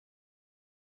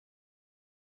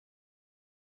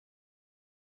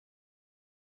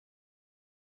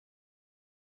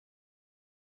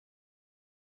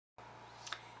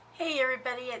Hey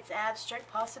everybody, it's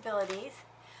Abstract Possibilities.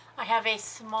 I have a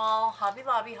small Hobby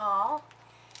Lobby haul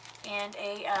and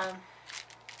a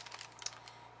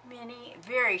mini,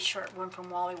 very short one from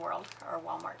Wally World or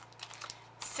Walmart.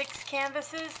 6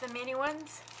 canvases, the mini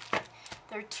ones.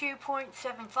 They're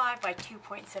 2.75 by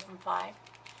 2.75.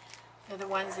 They're the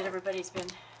ones that everybody's been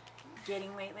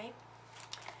getting lately.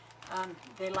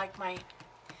 They like my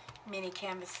mini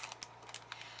canvas.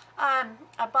 I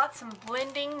bought some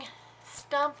blending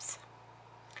stumps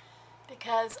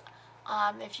because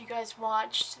if you guys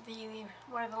watched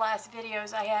one of the last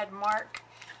videos, I had Mark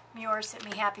Muir sent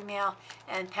me Happy Mail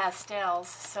and pastels,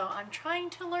 so I'm trying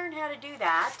to learn how to do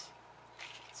that.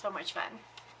 So much fun.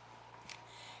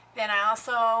 Then I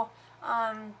also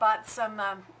bought some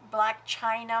black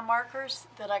china markers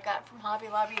that I got from Hobby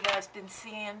Lobby that I've been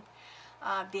seeing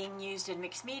being used in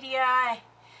mixed media,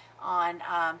 on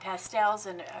pastels,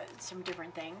 and some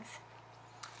different things.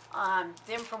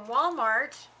 Then from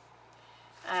Walmart,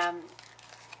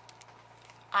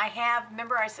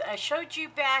 remember I showed you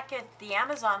back at the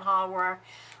Amazon haul where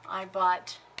I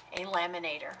bought a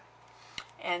laminator.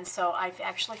 And so I've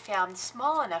actually found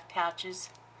small enough pouches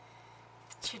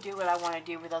to do what I want to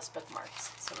do with those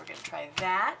bookmarks. So we're going to try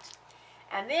that.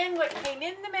 And then what came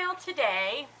in the mail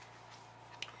today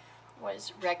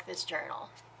was Wreck This Journal.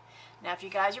 Now if you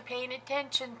guys are paying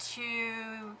attention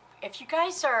to, if you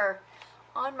guys are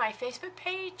on my Facebook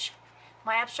page,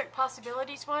 my Abstract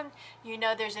Possibilities one, you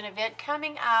know there's an event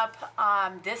coming up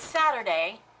this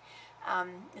Saturday.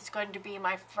 It's going to be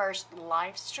my first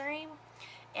live stream,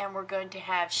 and we're going to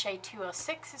have Shay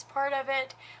 206 as part of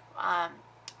it,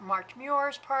 Mark Muir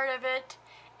is part of it,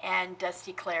 and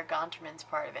Dusty Claire Gonterman's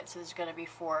part of it. So there's going to be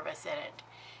 4 of us in it,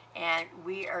 and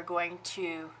we are going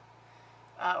to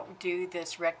do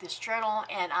this Wreck This Journal,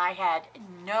 and I had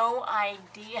no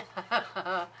idea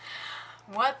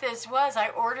what this was. I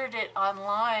ordered it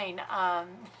online,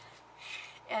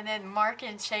 and then Mark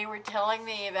and Shay were telling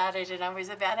me about it, and I was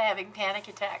about having panic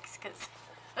attacks because,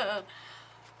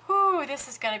 whew, this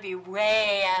is going to be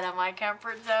way out of my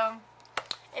comfort zone.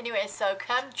 Anyway, so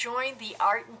come join the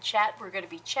art and chat. We're going to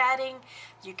be chatting.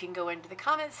 You can go into the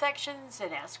comment sections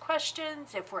and ask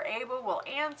questions. If we're able, we'll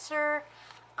answer.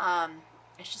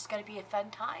 It's just going to be a fun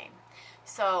time.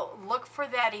 So look for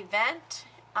that event.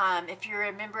 If you're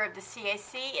a member of the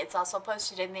CAC, it's also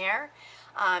posted in there.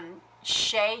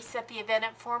 Shay set the event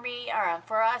up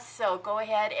for us, so go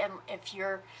ahead, and if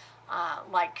you're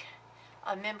like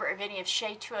a member of any of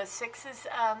Shay 206's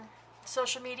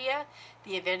social media,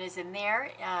 the event is in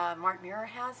there. Mark Muir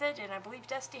has it, and I believe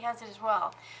Dusty has it as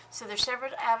well. So there's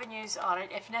several avenues on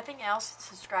it. If nothing else,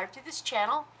 subscribe to this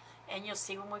channel, and you'll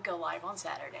see when we go live on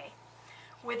Saturday.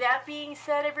 With that being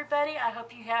said, everybody, I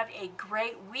hope you have a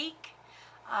great week.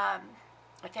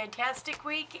 A fantastic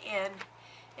week, and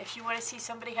if you want to see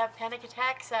somebody have panic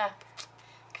attacks,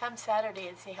 come Saturday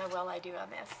and see how well I do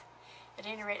on this. At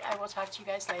any rate, I will talk to you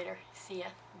guys later. See ya.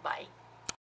 Bye.